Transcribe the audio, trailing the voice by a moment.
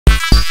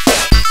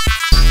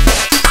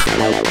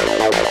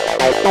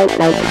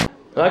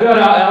I got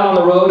out on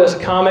the road as a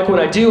comic. When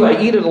I do,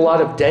 I eat at a lot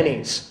of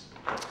Denny's.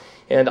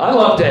 And I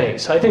love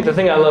Denny's. I think the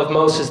thing I love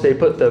most is they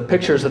put the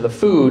pictures of the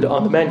food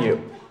on the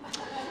menu.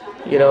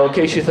 You know, in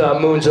case you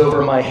thought Moons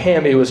Over My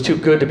Hammy was too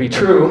good to be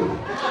true.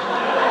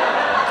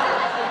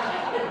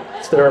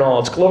 It's there in all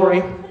its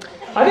glory.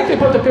 I think they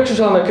put the pictures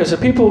on there because the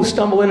people who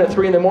stumble in at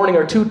 3 in the morning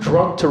are too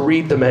drunk to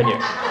read the menu.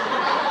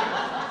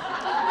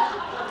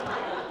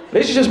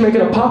 They should just make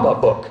it a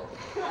pop-up book.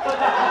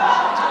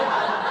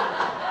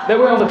 That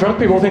way all the drunk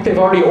people think they've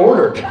already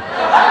ordered.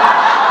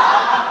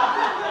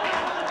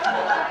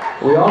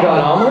 We all got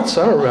omelets?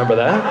 I don't remember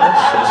that.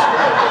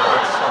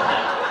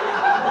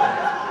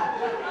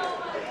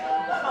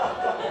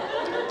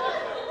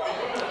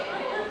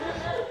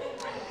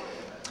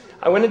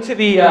 I went into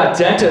the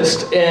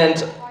dentist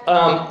and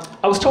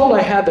I was told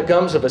I had the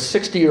gums of a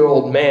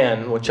 60-year-old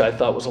man, which I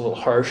thought was a little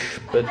harsh,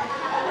 but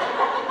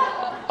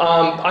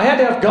I had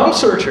to have gum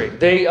surgery.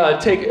 I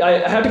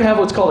had to have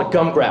what's called a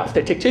gum graft.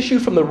 They take tissue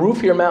from the roof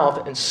of your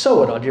mouth and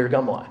sew it onto your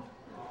gum line.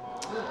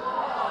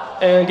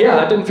 And yeah,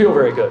 that didn't feel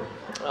very good.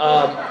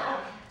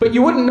 But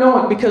you wouldn't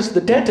know it because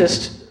the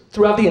dentist,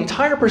 throughout the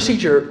entire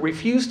procedure,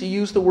 refused to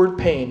use the word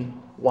pain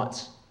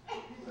once.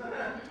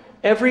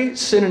 Every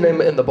synonym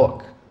in the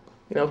book.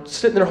 You know,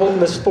 sitting there holding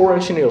this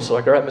 4-inch needle, so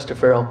like, all right, Mr.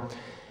 Farrell,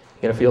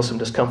 you're gonna feel some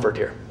discomfort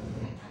here.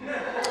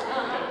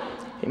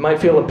 You might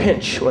feel a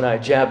pinch when I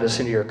jab this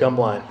into your gum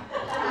line.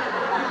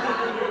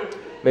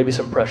 Maybe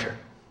some pressure.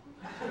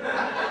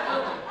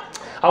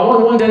 I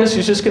want one dentist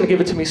who's just gonna give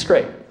it to me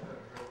straight.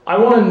 I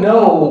wanna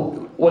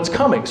know what's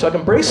coming so I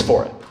can brace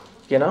for it,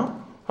 you know?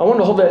 I want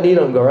to hold that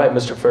needle and go, all right,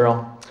 Mr.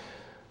 Farrell,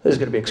 this is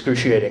gonna be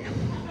excruciating.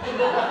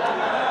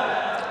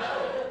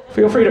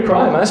 Feel free to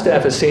cry, my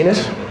staff has seen it.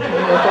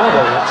 No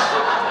problem.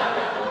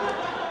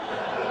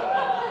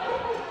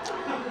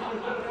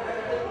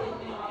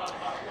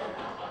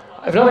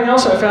 If nothing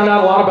else, I found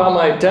out a lot about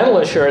my dental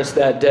insurance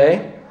that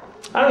day.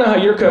 I don't know how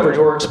your coverage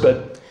works,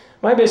 but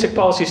my basic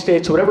policy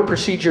states whatever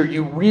procedure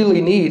you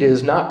really need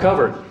is not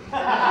covered.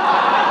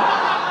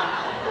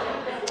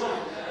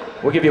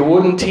 We'll give you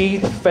wooden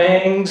teeth,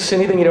 fangs,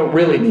 anything you don't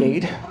really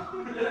need.